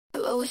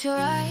Close your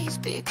eyes,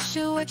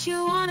 picture what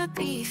you wanna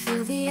be.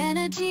 Feel the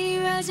energy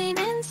rising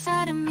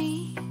inside of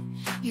me.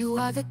 You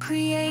are the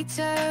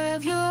creator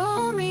of your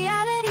own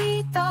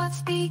reality.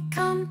 Thoughts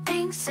become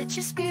things, set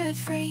your spirit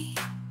free.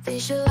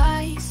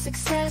 Visualize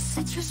success,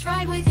 it's just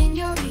right within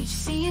your reach.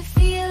 See it,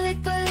 feel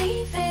it,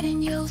 believe it,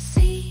 and you'll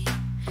see.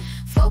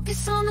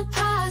 Focus on the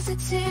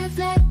positive,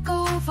 let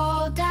go of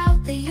all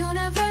doubt. The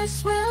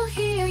universe will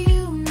hear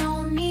you,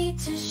 no need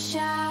to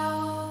shout.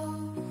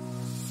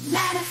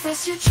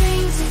 Manifest your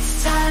dreams,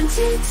 it's time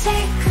to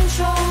take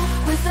control.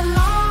 With the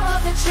law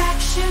of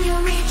attraction,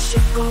 you'll reach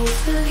your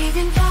goals. Believe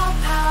in your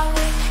power,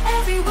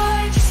 every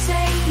word you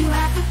say. You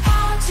have the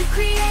power to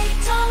create,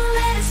 don't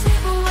let it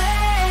slip away.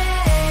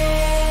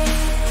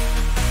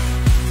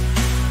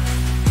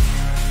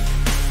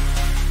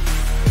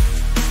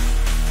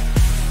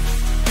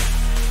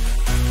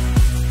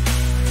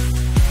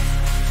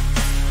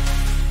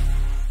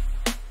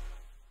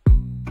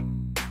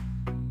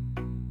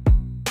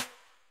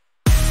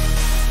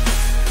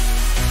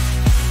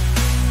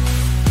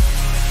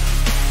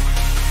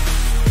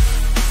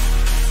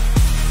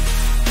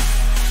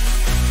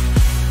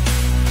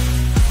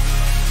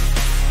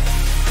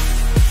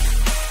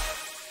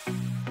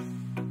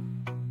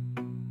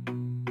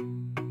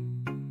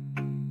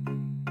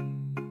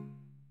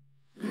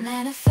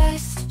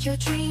 Manifest your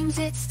dreams,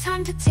 it's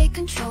time to take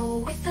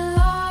control. With the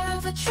law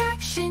of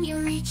attraction, you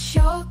reach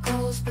your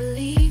goals.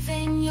 Believe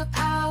in your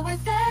power,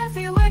 with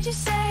every word you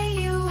say.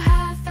 You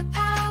have the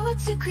power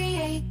to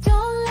create,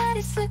 don't let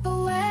it slip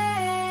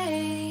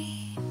away.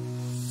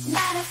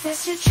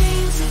 Manifest your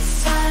dreams,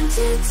 it's time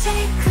to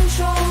take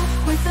control.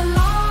 With the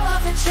law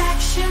of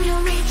attraction, you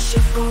reach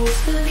your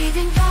goals. Believe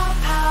in your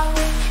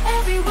power,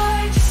 every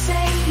word you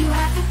say. You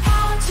have the power